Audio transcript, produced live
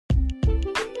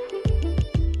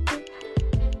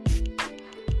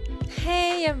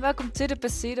and welcome to the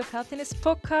Pursuit of Healthiness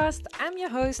podcast. I'm your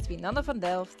host, Wienanne van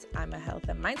Delft. I'm a health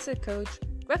and mindset coach,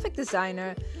 graphic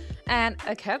designer, and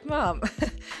a cat mom.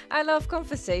 I love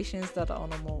conversations that are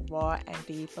on a more raw and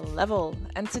deep level.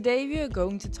 And today we are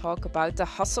going to talk about the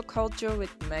hustle culture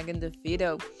with Meghan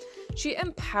DeVito. She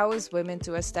empowers women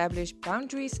to establish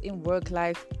boundaries in work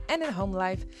life and in home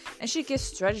life, and she gives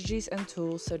strategies and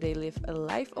tools so they live a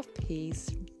life of peace,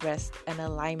 rest, and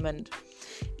alignment.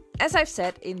 As I've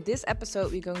said, in this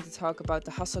episode, we're going to talk about the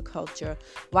hustle culture,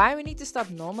 why we need to stop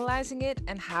normalizing it,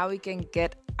 and how we can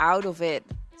get out of it.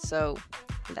 So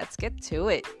let's get to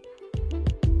it.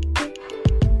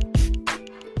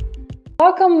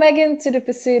 Welcome, Meghan, to the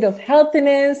Pursuit of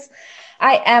Healthiness.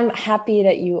 I am happy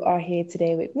that you are here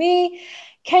today with me.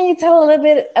 Can you tell a little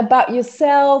bit about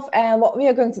yourself and what we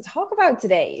are going to talk about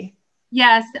today?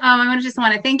 Yes, I just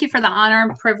want to thank you for the honor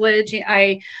and privilege.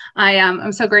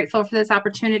 I'm so grateful for this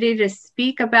opportunity to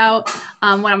speak about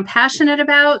what I'm passionate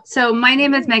about. So my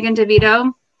name is Meghan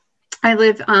DeVito. I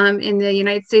live in the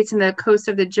United States in the coast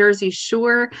of the Jersey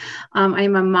Shore. I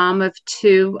am a mom of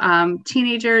two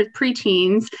teenagers,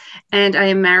 preteens, and I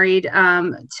am married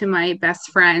to my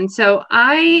best friend. So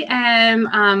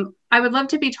I would love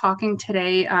to be talking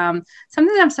today.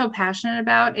 Something that I'm so passionate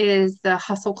about is the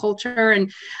hustle culture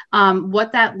and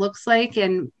what that looks like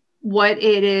and what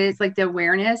it is, like the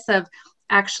awareness of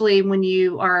actually when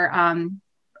you are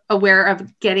aware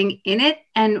of getting in it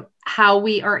and how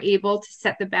we are able to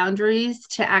set the boundaries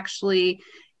to actually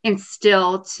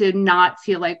instill to not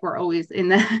feel like we're always in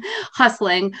the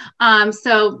hustling.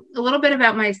 So a little bit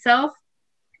about myself.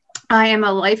 I am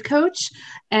a life coach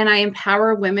and I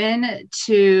empower women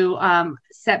to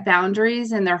set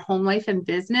boundaries in their home life and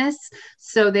business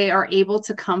so they are able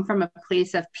to come from a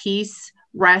place of peace,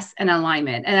 rest, and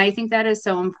alignment. And I think that is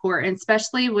so important,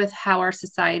 especially with how our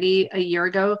society a year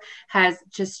ago has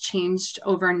just changed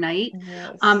overnight.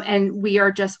 Yes. And we are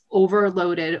just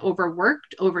overloaded,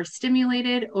 overworked,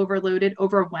 overstimulated, overloaded,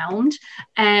 overwhelmed.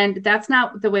 And that's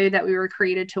not the way that we were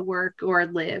created to work or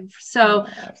live. So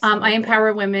I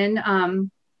empower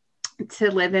women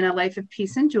to live in a life of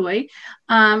peace and joy.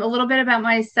 A little bit about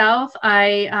myself.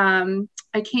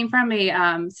 I came from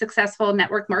a successful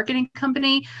network marketing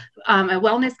company, a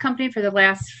wellness company for the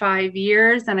last 5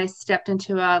 years. And I stepped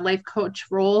into a life coach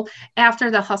role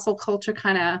after the hustle culture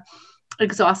kind of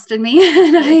exhausted me.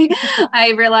 And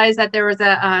I realized that there was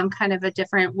a kind of a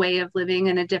different way of living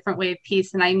and a different way of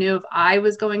peace. And I knew if I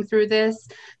was going through this,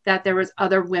 that there was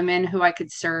other women who I could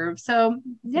serve. So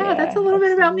yeah, that's a little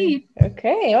bit about me.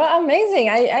 Okay, well, amazing.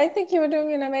 I think you were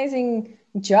doing an amazing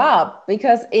job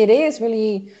because it is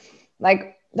really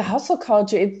like the hustle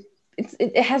culture.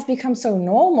 It has become so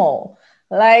normal.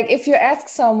 Like if you ask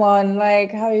someone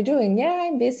like, how are you doing? Yeah,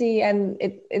 I'm busy. And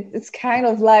it's kind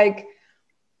of like,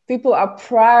 people are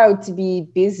proud to be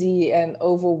busy and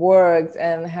overworked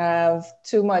and have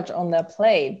too much on their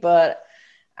plate, but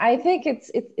I think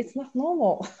it's not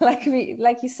normal. Like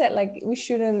you said, like we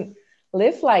shouldn't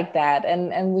live like that,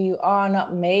 and we are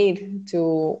not made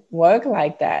to work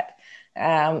like that.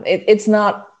 It's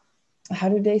not. How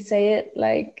do they say it?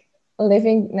 Like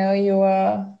living. No, you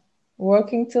are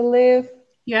working to live.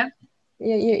 Yeah.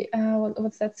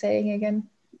 What's that saying again?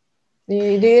 Do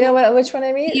you know which one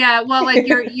I mean? Yeah, well, like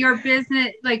your business,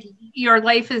 like your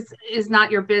life is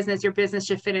not your business. Your business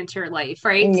should fit into your life,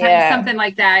 right? Yeah. Something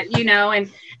like that, you know.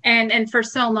 And for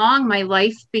so long, my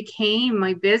life became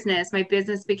my business. My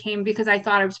business became because I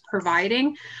thought I was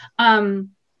providing.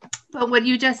 But what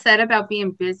you just said about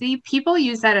being busy, people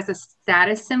use that as a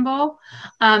status symbol,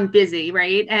 busy,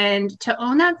 right? And to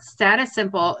own that status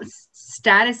symbol,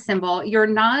 you're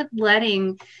not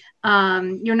letting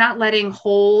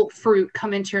whole fruit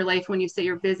come into your life when you say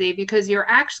you're busy, because you're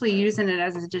actually using it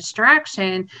as a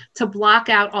distraction to block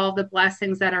out all the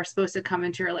blessings that are supposed to come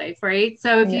into your life, right?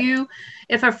 So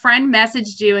if a friend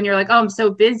messaged you and you're like, oh, I'm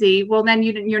so busy, well, then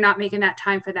you're not making that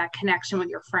time for that connection with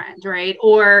your friend, right?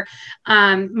 Or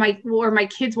my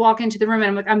kids walk into the room and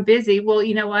I'm like, I'm busy. Well,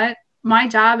 you know what? My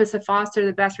job is to foster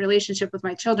the best relationship with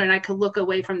my children. I could look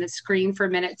away from the screen for a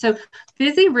minute. So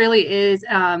busy really is,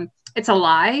 it's a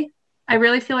lie. I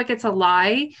really feel like it's a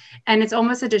lie, and it's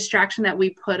almost a distraction that we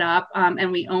put up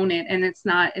and we own it. And it's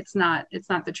not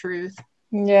the truth.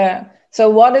 Yeah. So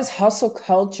what is hustle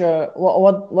culture?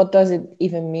 What does it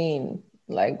even mean?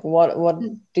 Like what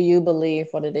do you believe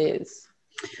what it is?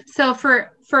 So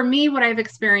for me, what I've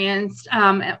experienced,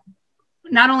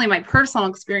 not only my personal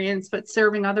experience, but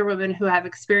serving other women who have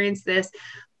experienced this,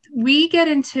 we get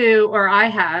into, or I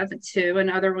have too, and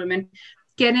other women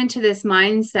get into this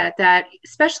mindset that,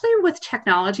 especially with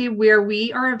technology, where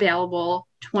we are available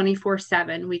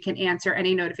 24/7, we can answer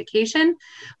any notification,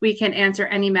 we can answer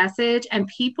any message, and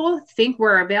people think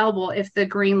we're available if the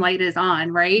green light is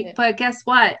on, right? Yeah. But guess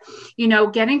what?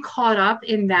 Getting caught up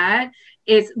in that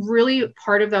is really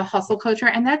part of the hustle culture.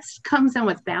 And that comes in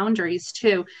with boundaries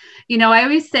too. I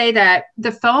always say that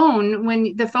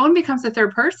when the phone becomes the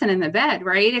third person in the bed,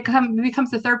 right? It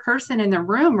becomes the third person in the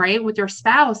room, right? With your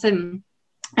spouse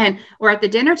or at the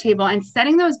dinner table, and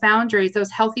setting those boundaries,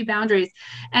 those healthy boundaries.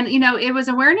 And, it was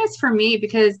awareness for me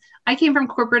because I came from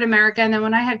corporate America. And then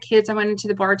when I had kids, I went into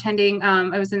the bartending.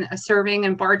 I was in serving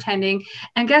and bartending.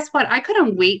 And guess what? I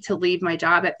couldn't wait to leave my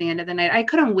job at the end of the night. I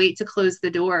couldn't wait to close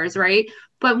the doors, right?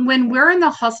 But when we're in the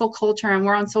hustle culture and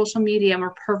we're on social media and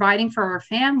we're providing for our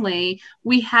family,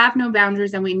 we have no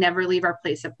boundaries and we never leave our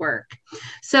place of work.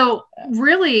 So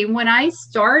really, when I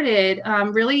started,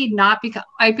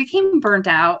 I became burned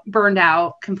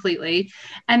out completely.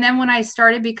 And then when I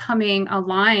started becoming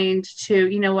aligned to,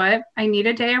 you know what, I need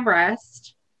a day of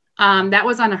rest. That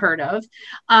was unheard of.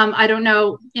 I don't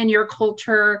know in your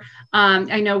culture.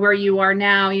 I know where you are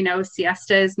now,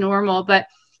 siesta is normal, but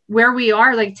where we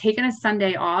are, like taking a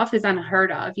Sunday off is unheard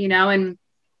of,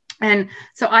 and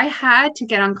so I had to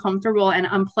get uncomfortable and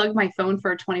unplug my phone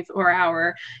for a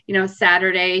 24-hour,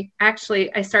 Saturday.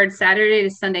 Actually, I started Saturday to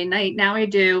Sunday night. Now I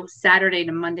do Saturday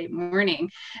to Monday morning,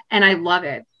 and I love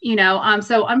it,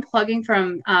 so unplugging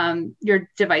from your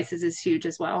devices is huge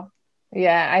as well.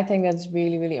 Yeah, I think that's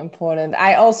really, really important.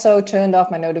 I also turned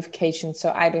off my notifications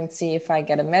so I don't see if I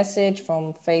get a message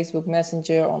from Facebook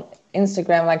Messenger on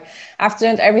Instagram. Like, I've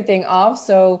turned everything off,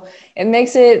 so it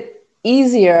makes it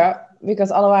easier,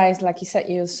 because otherwise, like you said,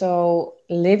 you're so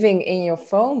living in your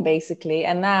phone basically.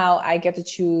 And now I get to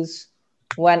choose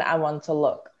when I want to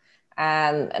look.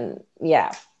 And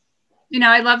yeah.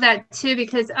 I love that too,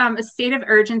 because a state of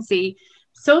urgency.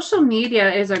 Social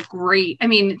media is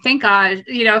thank God,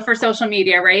 for social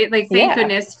media, right? Like, thank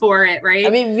goodness for it, right? I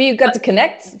mean, we've got to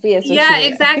connect via social media.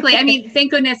 Exactly. Thank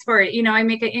goodness for it. I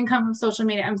make an income from social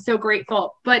media. I'm so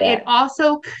grateful, but it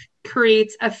also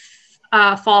creates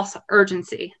a false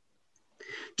urgency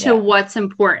to what's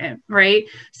important, right?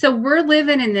 So we're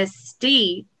living in this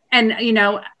state. And,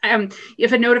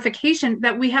 if a notification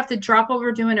that we have to drop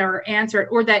over doing or answer it,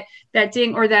 or that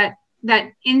ding, or that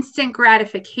instant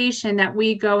gratification that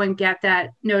we go and get that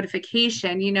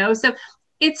notification, so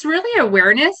it's really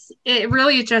awareness. It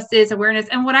really just is awareness.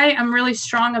 And what I am really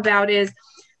strong about is,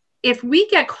 if we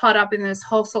get caught up in this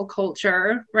hustle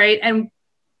culture, right? And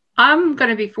I'm going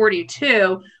to be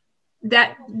 42,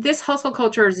 that this hustle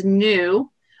culture is new.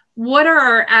 What are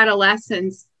our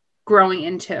adolescents growing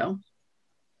into?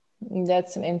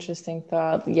 That's an interesting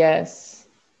thought. Yes.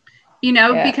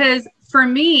 Because for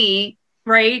me,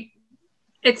 right,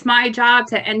 it's my job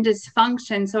to end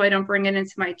dysfunction so I don't bring it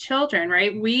into my children,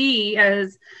 right? We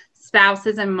as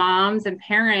spouses and moms and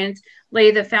parents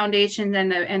lay the foundations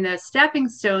and the stepping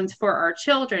stones for our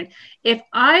children. If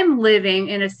I'm living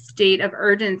in a state of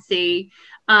urgency,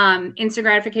 instant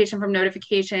gratification from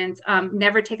notifications,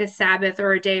 never take a Sabbath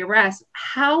or a day of rest,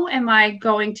 how am I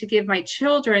going to give my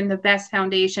children the best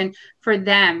foundation for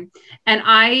them? And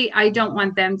I don't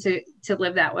want them to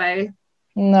live that way.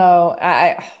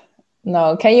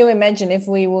 No, can you imagine if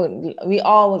we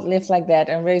all would live like that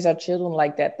and raise our children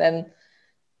like that? Then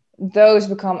those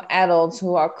become adults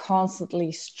who are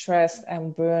constantly stressed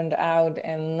and burned out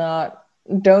and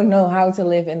don't know how to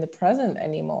live in the present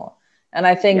anymore. And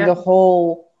I think the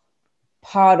whole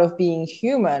part of being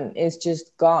human is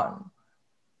just gone.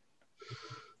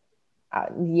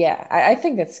 I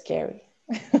think that's scary.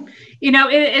 And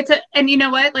you know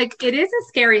what? Like, it is a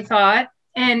scary thought.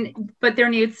 But there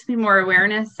needs to be more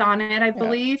awareness on it, I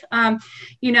believe,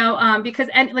 because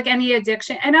like any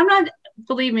addiction, and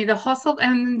believe me, the hustle,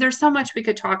 and there's so much we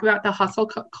could talk about the hustle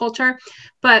culture,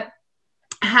 but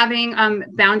having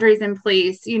boundaries in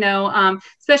place,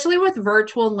 especially with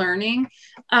virtual learning.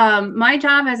 My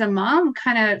job as a mom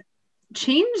kind of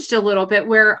changed a little bit,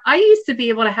 where I used to be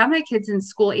able to have my kids in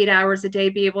school 8 hours a day,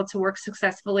 be able to work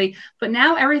successfully, but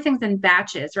now everything's in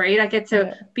batches, right? I get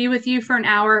to be with you for an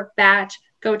hour, batch,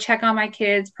 go check on my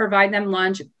kids, provide them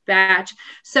lunch, batch.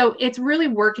 So it's really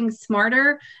working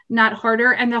smarter, not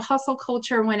harder. And the hustle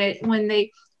culture,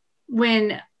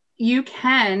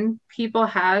 people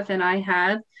have, and I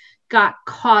have, got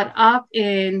caught up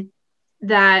in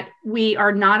that we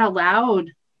are not allowed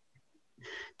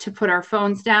to put our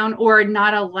phones down, or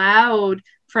not allowed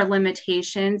for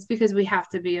limitations, because we have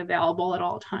to be available at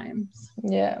all times.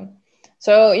 Yeah.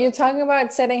 So you're talking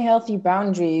about setting healthy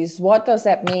boundaries. What does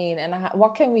that mean? And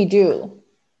what can we do?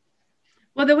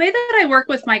 Well, the way that I work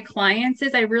with my clients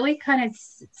is I really kind of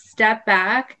step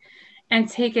back and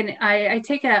I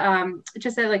take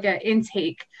just like an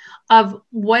intake of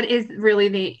what is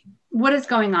really what is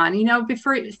going on.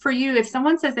 Before, for you, if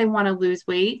someone says they want to lose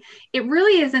weight, it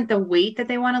really isn't the weight that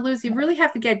they want to lose. You really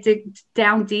have to get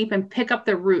down deep and pick up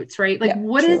the roots, right? Like,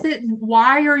 what is it?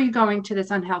 Why are you going to this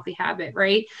unhealthy habit,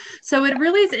 right? So it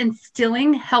really is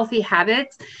instilling healthy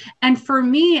habits. And for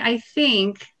me,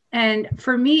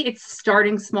 it's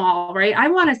starting small, right? I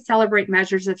want to celebrate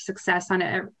measures of success on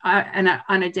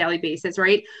a daily basis,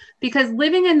 right? Because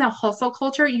living in the hustle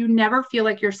culture, you never feel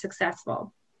like you're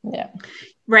successful. Yeah.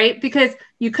 Right. Because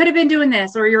you could have been doing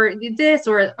this, or you're this,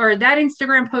 or that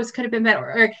Instagram post could have been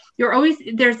better, or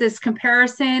there's this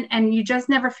comparison, and you just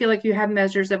never feel like you have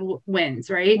measures of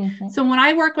wins. Right. Mm-hmm. So when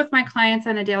I work with my clients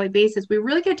on a daily basis, we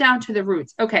really get down to the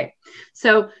roots. Okay.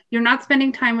 So you're not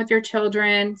spending time with your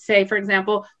children. Say, for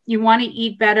example, you want to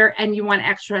eat better and you want to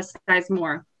exercise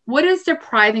more. What is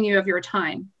depriving you of your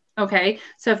time? Okay.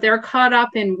 So if they're caught up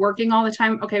in working all the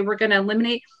time, okay, we're going to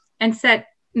eliminate and set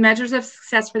measures of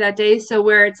success for that day. So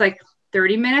where it's like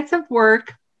 30 minutes of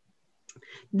work,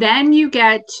 then you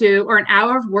get to, or an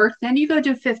hour of work, then you go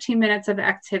do 15 minutes of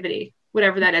activity,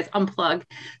 whatever that is, unplug.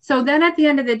 So then at the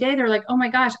end of the day, they're like, oh my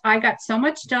gosh, I got so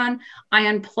much done. I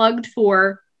unplugged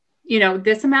for,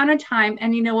 this amount of time.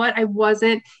 And you know what? I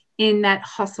wasn't in that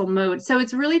hustle mode. So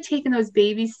it's really taking those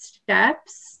baby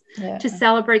steps to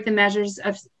celebrate the measures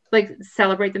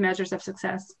of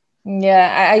success.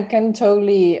 Yeah, I can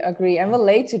totally agree and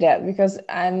relate to that, because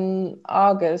in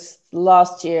August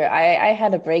last year, I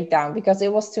had a breakdown because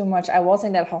it was too much. I was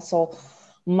in that hustle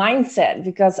mindset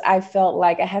because I felt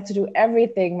like I had to do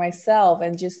everything myself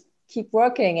and just keep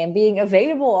working and being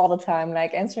available all the time,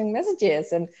 like answering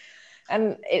messages. And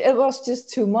it was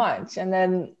just too much. And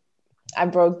then I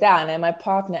broke down, and my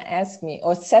partner asked me,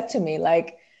 or said to me,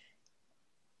 like,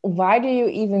 why do you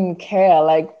even care?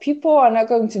 Like, people are not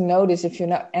going to notice if you're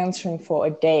not answering for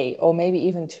a day or maybe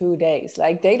even 2 days.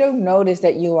 Like, they don't notice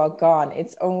that you are gone.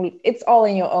 It's all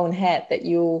in your own head that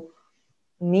you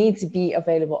need to be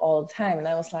available all the time. And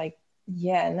I was like,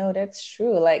 yeah, no, that's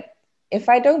true. Like, if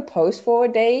I don't post for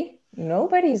a day,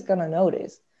 nobody's gonna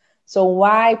notice. So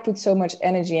why put so much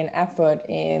energy and effort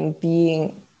in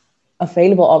being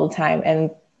available all the time and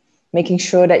making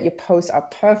sure that your posts are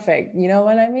perfect? You know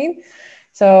what I mean?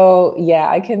 So yeah,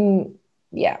 I can,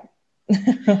 yeah.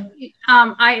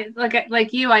 I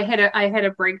like you, I had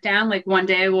a breakdown. Like, one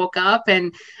day I woke up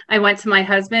and I went to my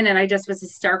husband and I just was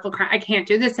hysterical crying. I can't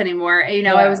do this anymore.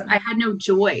 I had no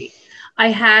joy.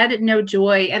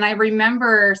 And I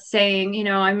remember saying,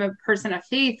 I'm a person of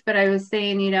faith, but I was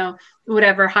saying,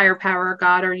 whatever higher power,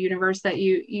 God or universe that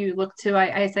you look to,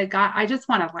 I said, God, I just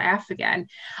want to laugh again.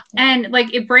 And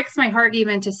like, it breaks my heart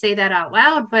even to say that out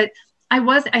loud, but I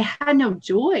had no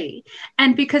joy.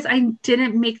 And because I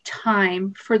didn't make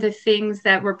time for the things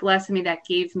that were blessing me, that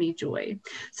gave me joy.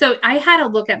 So I had to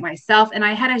look at myself, and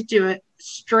I had to do a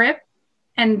strip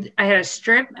and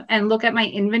look at my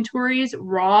inventories,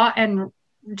 raw and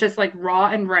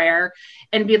rare,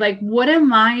 and be like, what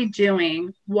am I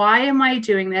doing? Why am I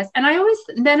doing this? And I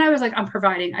was like, I'm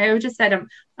providing. I always just said,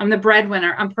 I'm the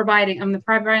breadwinner. I'm providing. I'm the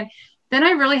breadwinner. Then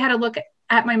I really had to look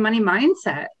at my money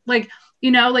mindset. Like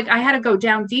I had to go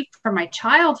down deep from my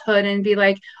childhood and be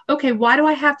like, okay, why do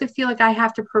I have to feel like I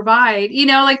have to provide? And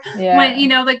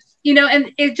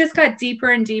it just got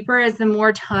deeper and deeper as the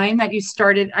more time that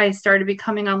I started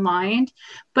becoming aligned.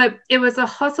 But it was a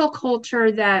hustle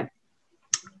culture that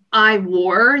I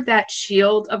wore, that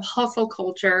shield of hustle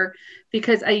culture,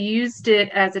 because I used it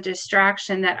as a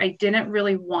distraction that I didn't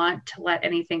really want to let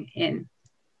anything in.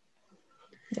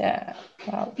 Yeah.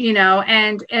 Wow.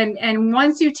 And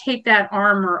once you take that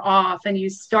armor off and you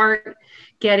start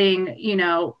getting,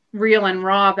 real and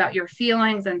raw about your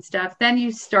feelings and stuff, then you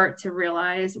start to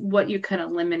realize what you can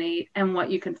eliminate and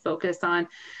what you can focus on.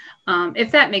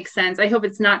 If that makes sense. I hope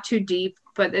it's not too deep,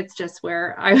 but it's just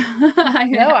where I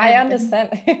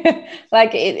understand.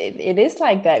 Like it is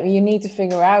like that. You need to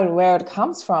figure out where it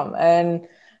comes from. And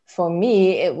for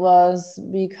me, it was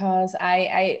because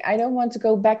I don't want to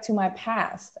go back to my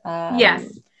past.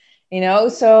 Yes.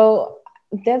 So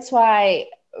that's why,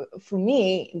 for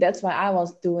me, that's why I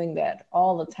was doing that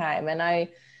all the time. And I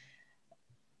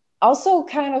also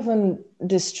kind of a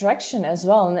distraction as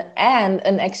well, and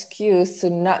an excuse to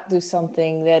not do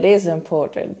something that is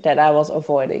important that I was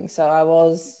avoiding. So I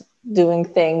was doing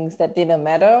things that didn't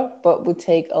matter, but would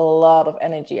take a lot of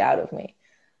energy out of me.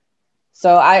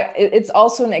 So it's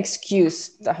also an excuse,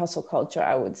 the hustle culture,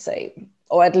 I would say,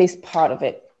 or at least part of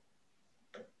it.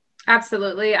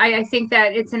 Absolutely. I think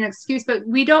that it's an excuse, but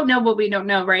we don't know what we don't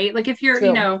know, right? Like if you're, True.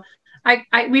 you know,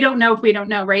 we don't know if we don't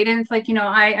know, right? And it's like, you know,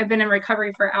 I've been in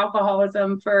recovery for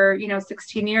alcoholism for,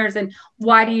 16 years. And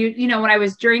why do you, when I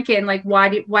was drinking, like, why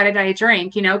did I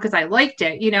drink? Because I liked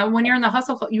it. When you're in the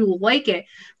hustle, you like it,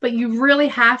 but you really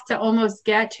have to almost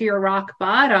get to your rock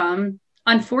bottom,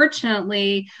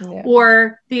 unfortunately,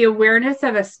 or the awareness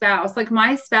of a spouse. Like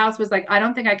my spouse was like, I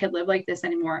don't think I could live like this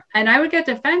anymore. And I would get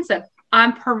defensive.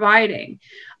 I'm providing,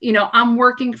 I'm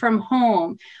working from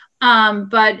home.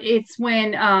 But it's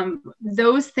when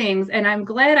those things, and I'm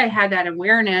glad I had that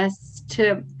awareness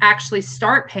to actually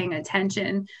start paying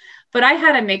attention, but I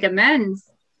had to make amends.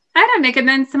 I had to make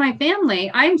amends to my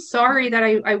family. I'm sorry that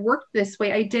I worked this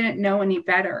way. I didn't know any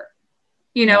better.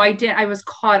 I was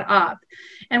caught up.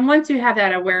 And once you have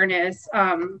that awareness,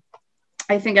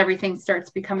 I think everything starts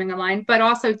becoming aligned. But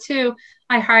also too,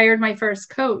 I hired my first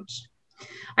coach.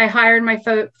 I hired my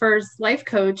first life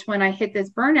coach when I hit this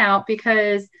burnout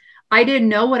because I didn't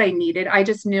know what I needed. I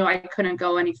just knew I couldn't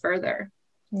go any further.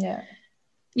 Yeah.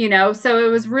 So it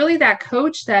was really that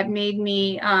coach that made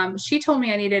me, she told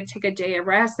me I needed to take a day of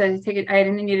rest. I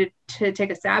didn't need to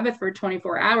take a Sabbath for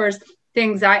 24 hours.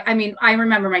 I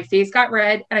remember my face got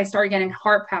red and I started getting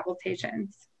heart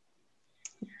palpitations.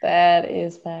 That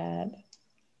is bad.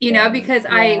 Because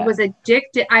I was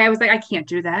addicted. I was like, I can't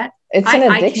do that. It's an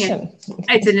addiction.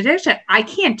 It's an addiction. I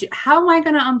can't do. How am I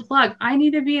going to unplug? I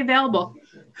need to be available.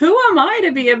 Who am I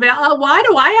to be available? Why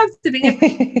do I have to be?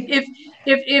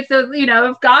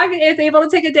 If God is able to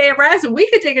take a day of rest, we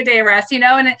could take a day of rest, and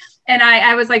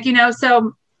I was like,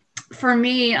 so for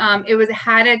me, it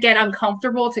had to get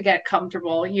uncomfortable to get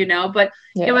comfortable, but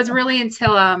it was really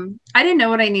until, I didn't know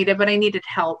what I needed, but I needed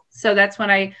help. So that's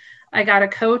when I got a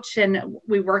coach and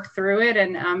we worked through it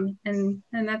and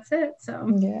that's it. So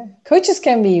yeah, coaches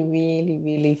can be really,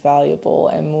 really valuable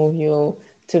and move you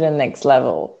to the next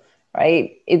level,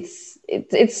 right? It's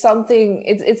something,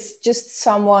 it's just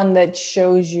someone that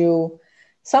shows you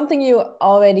something you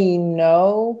already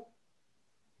know,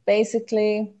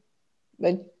 basically,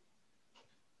 but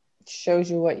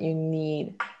shows you what you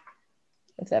need,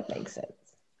 if that makes sense.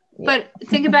 Yeah. But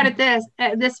think about it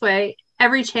this way,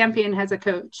 every champion has a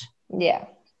coach. Yeah.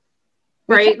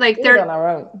 Right. Like they're on our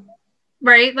own.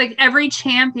 Right. Like every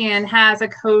champion has a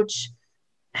coach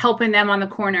helping them on the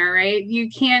corner, right? You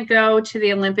can't go to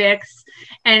the Olympics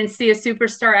and see a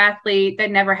superstar athlete that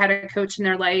never had a coach in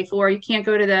their life, or you can't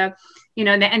go to the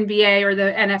NBA or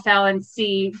the NFL and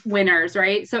see winners,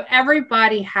 right? So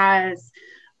everybody has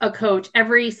a coach.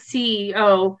 Every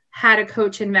CEO had a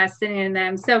coach investing in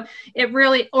them. So it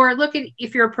really, or look at,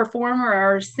 if you're a performer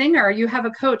or a singer, you have a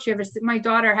coach. My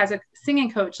daughter has a singing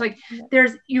coach. Like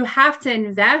you have to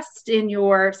invest in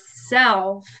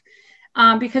yourself,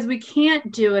 because we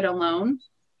can't do it alone.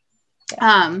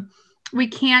 We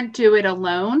can't do it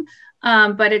alone.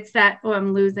 But it's that,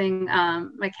 I'm losing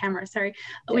my camera, sorry.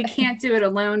 We can't do it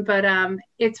alone, but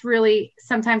it's really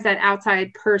sometimes that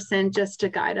outside person just to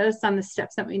guide us on the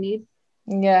steps that we need.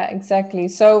 Yeah, exactly.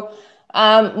 So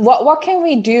what can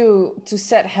we do to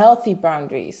set healthy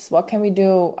boundaries? What can we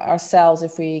do ourselves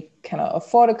if we cannot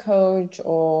afford a coach,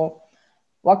 or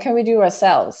what can we do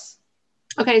ourselves?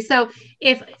 Okay, so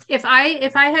if I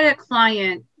had a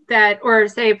client that, or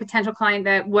say a potential client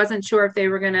that wasn't sure if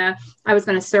I was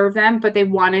gonna serve them, but they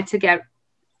wanted to get,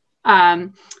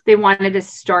 they wanted to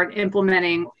start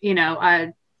implementing,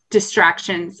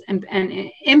 distractions and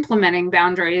implementing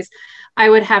boundaries, I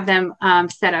would have them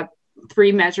set up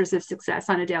 3 measures of success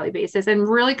on a daily basis and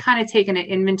really kind of taking an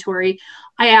inventory.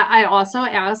 I also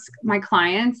ask my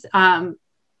clients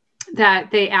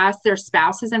that they ask their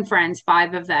spouses and friends,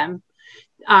 5 of them,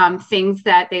 things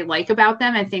that they like about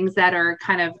them and things that are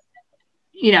kind of,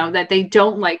 that they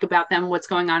don't like about them, what's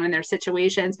going on in their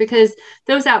situations, because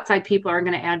those outside people are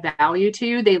going to add value to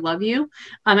you. They love you,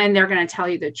 and they're going to tell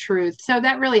you the truth. So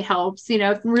that really helps.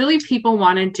 If really people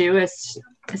want to do a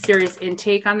serious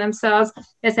intake on themselves,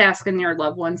 it's asking your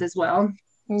loved ones as well.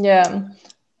 Yeah.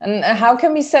 And how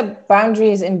can we set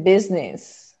boundaries in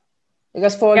business?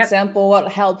 Because, for example,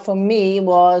 what helped for me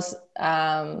was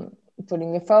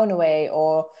putting your phone away,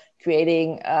 or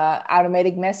creating an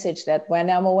automatic message that when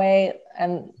I'm away,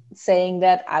 and saying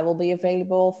that I will be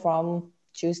available from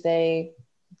Tuesday,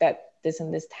 that this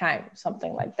and this time,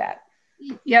 something like that.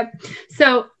 Yep.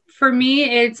 So for me,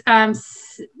 it's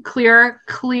clear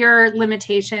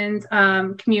limitations,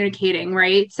 communicating,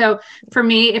 right? So for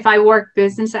me, if I work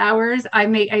business hours,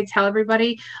 I tell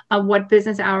everybody what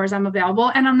business hours I'm available,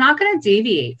 and I'm not going to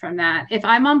deviate from that. If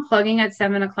I'm unplugging at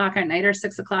 7 o'clock at night or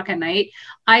 6 o'clock at night,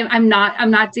 I'm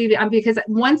not deviating, because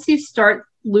once you start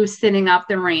loosening up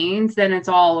the reins, then it's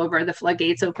all over, the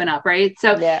floodgates open up, right?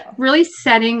 So really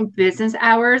setting business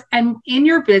hours, and in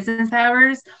your business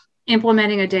hours,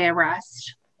 implementing a day of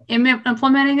rest.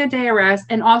 Implementing a day of rest,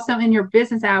 and also in your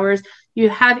business hours, you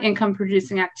have income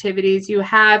producing activities, you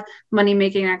have money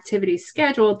making activities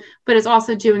scheduled, but it's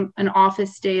also doing an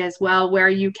office day as well, where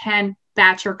you can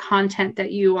batch your content,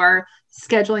 that you are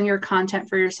scheduling your content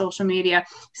for your social media,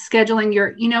 scheduling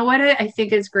your, you know what I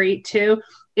think is great too,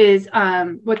 is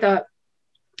with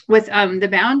the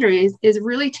boundaries, is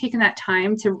really taking that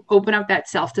time to open up that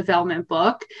self-development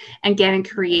book and getting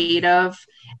creative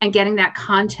and getting that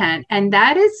content. And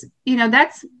that is, you know,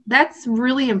 that's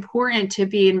really important, to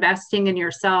be investing in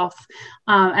yourself.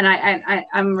 And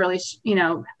I'm really, you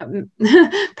know,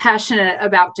 passionate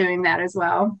about doing that as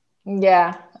well.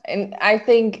 Yeah. And I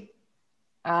think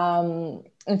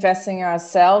investing in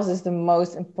ourselves is the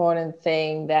most important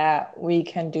thing that we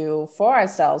can do for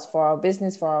ourselves, for our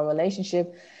business, for our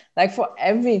relationship, like for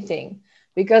everything.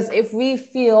 Because if we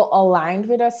feel aligned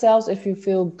with ourselves, if we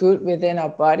feel good within our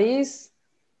bodies,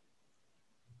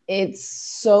 it's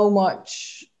so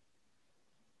much,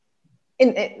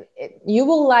 you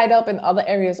will light up in other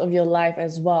areas of your life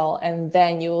as well. And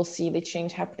then you will see the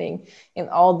change happening in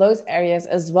all those areas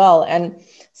as well. And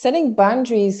setting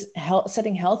boundaries,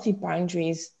 setting healthy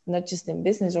boundaries, not just in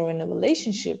business or in a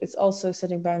relationship, it's also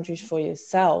setting boundaries for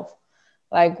yourself.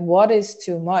 Like, what is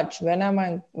too much? When am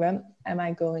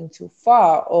I going too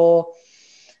far? Or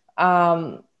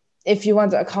if you want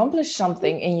to accomplish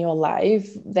something in your life,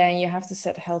 then you have to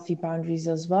set healthy boundaries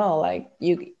as well. Like,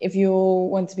 if you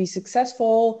want to be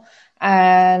successful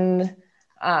and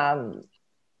I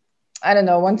don't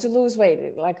know, want to lose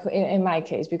weight, like in my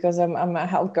case, because I'm a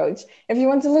health coach. If you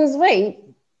want to lose weight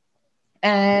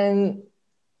and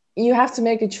you have to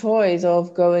make a choice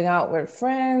of going out with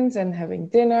friends and having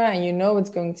dinner, and you know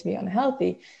it's going to be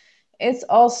unhealthy, it's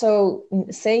also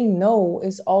saying no,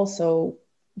 is also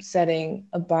setting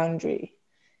a boundary.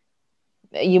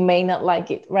 You may not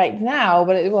like it right now,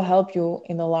 but it will help you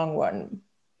in the long run.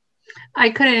 I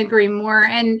couldn't agree more.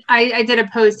 And I did a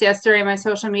post yesterday on my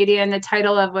social media, and the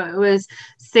title of it was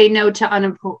 "Say No to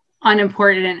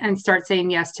Unimportant and Start Saying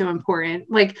Yes to Important."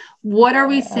 Like, what are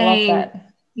we saying?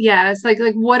 Yeah, it's like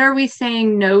what are we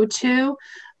saying no to?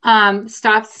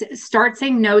 Start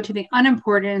saying no to the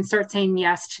unimportant and start saying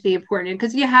yes to the important,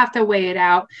 because you have to weigh it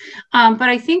out. But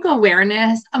I think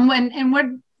awareness,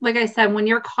 like I said, when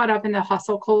you're caught up in the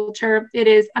hustle culture,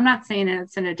 I'm not saying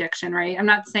it's an addiction, right? I'm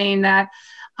not saying that,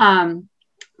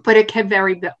 but it can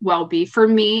very well be. For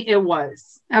me, it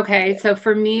was. Okay. So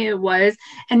for me, it was,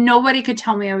 and nobody could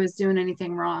tell me I was doing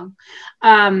anything wrong.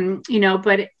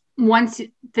 But once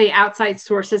the outside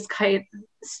sources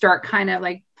start kind of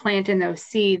like planting those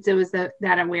seeds, it was that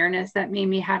awareness that made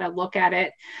me how to look at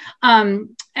it.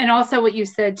 And also what you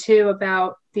said too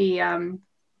about the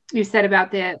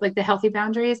healthy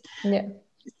boundaries. Yeah.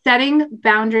 Setting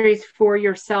boundaries for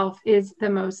yourself is the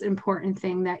most important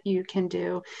thing that you can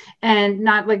do. And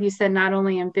not, like you said, not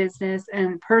only in business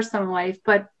and personal life,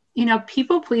 but,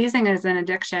 people pleasing is an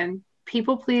addiction.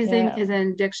 People pleasing is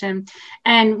an addiction.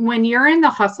 And when you're in the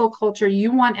hustle culture,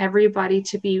 you want everybody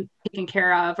to be taken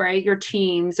care of, right? Your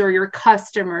teams or your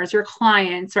customers, your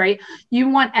clients, right? You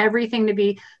want everything to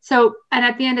be so. And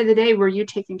at the end of the day, were you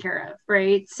taken care of,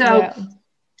 right? So,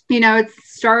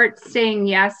 start saying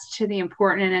yes to the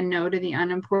important and no to the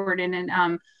unimportant.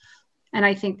 And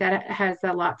I think that has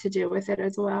a lot to do with it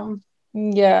as well.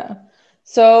 Yeah.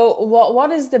 So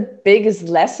what is the biggest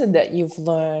lesson that you've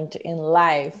learned in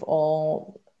life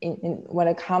or in when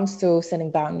it comes to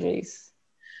setting boundaries?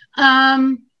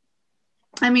 Setting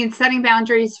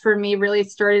boundaries for me really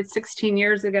started 16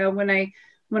 years ago when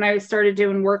I started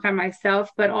doing work on myself,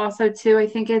 but also too, I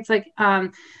think it's like,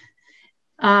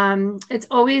 it's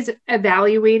always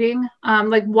evaluating,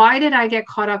 like, why did I get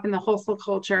caught up in the hustle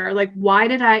culture? Like, why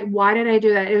did I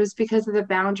do that? It was because of the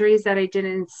boundaries that I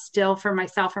didn't instill for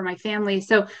myself or my family.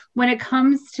 So when it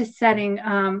comes to setting,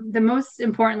 the most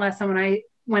important lesson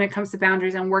when it comes to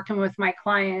boundaries and working with my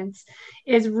clients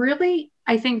is really,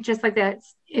 I think, just like that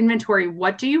inventory.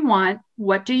 What do you want?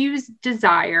 What do you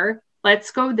desire?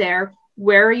 Let's go there.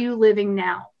 Where are you living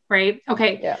now? Right.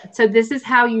 Okay. Yeah. So this is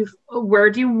where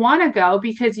do you want to go?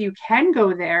 Because you can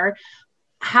go there.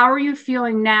 How are you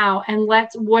feeling now? And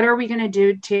what are we going to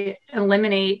do to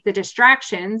eliminate the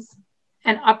distractions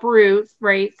and uproot,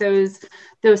 right? Those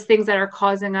things that are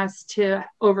causing us to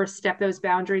overstep those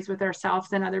boundaries with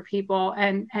ourselves and other people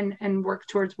and work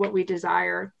towards what we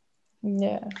desire.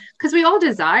 Yeah. Because we all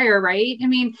desire, right?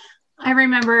 I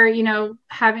remember,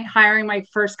 hiring my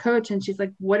first coach, and she's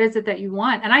like, what is it that you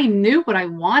want? And I knew what I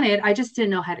wanted. I just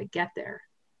didn't know how to get there.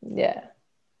 Yeah.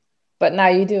 But now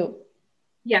you do.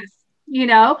 Yes.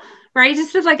 Right?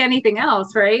 Just as like anything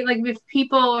else, right? Like if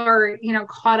people are,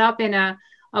 caught up in a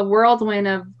whirlwind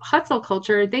of hustle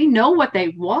culture, they know what they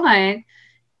want,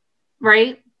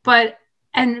 right?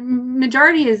 And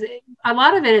majority is, a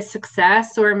lot of it is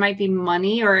success, or it might be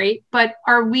money, right? But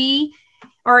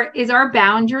is our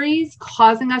boundaries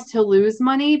causing us to lose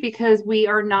money because we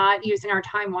are not using our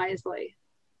time wisely?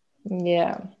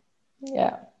 Yeah.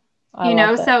 Yeah.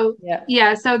 So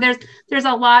there's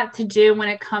a lot to do when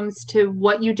it comes to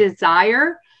what you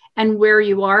desire and where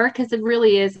you are, because it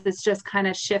really is, it's just kind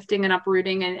of shifting and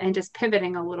uprooting and just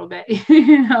pivoting a little bit.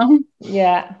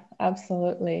 Yeah,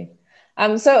 absolutely.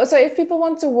 So if people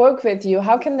want to work with you,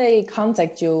 how can they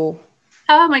contact you?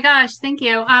 Oh my gosh, thank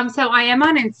you. So I am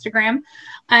on Instagram,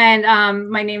 and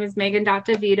my name is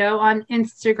Meghan.DeVito on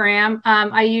Instagram.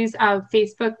 I use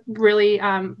Facebook really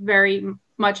very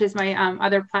much as my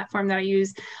other platform that I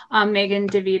use,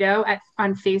 Meghan DeVito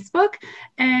on Facebook.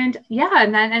 And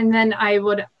then I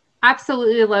would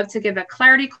absolutely love to give a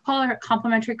clarity call, or a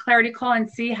complimentary clarity call, and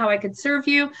see how I could serve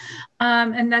you.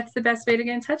 And that's the best way to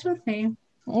get in touch with me.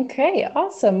 Okay,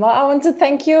 awesome. Well, I want to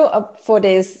thank you for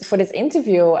this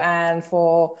interview, and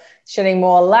for shedding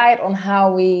more light on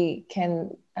how we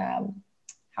can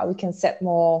set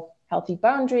more healthy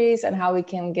boundaries, and how we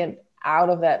can get out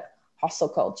of that hustle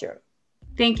culture.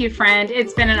 Thank you, friend.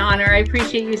 It's been an honor. I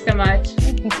appreciate you so much.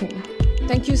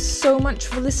 Thank you so much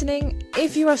for listening.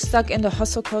 If you are stuck in the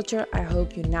hustle culture, I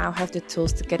hope you now have the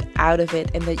tools to get out of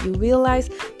it, and that you realize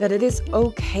that it is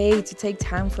okay to take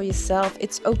time for yourself.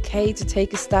 It's okay to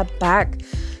take a step back.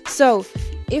 So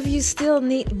if you still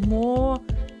need more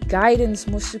guidance,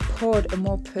 more support, a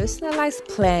more personalized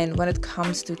plan when it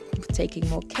comes to taking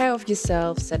more care of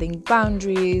yourself, setting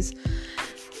boundaries,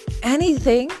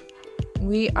 anything,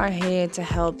 we are here to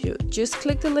help you. Just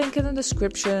click the link in the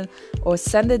description, or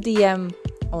send a DM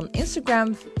on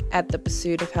Instagram at the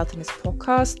Pursuit of Healthiness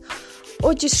podcast,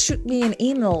 or just shoot me an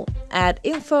email at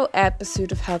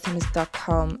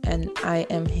info@pursuitofhealthiness.com, and I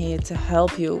am here to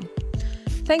help you.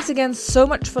 Thanks again so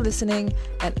much for listening,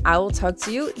 and I will talk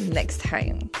to you next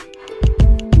time.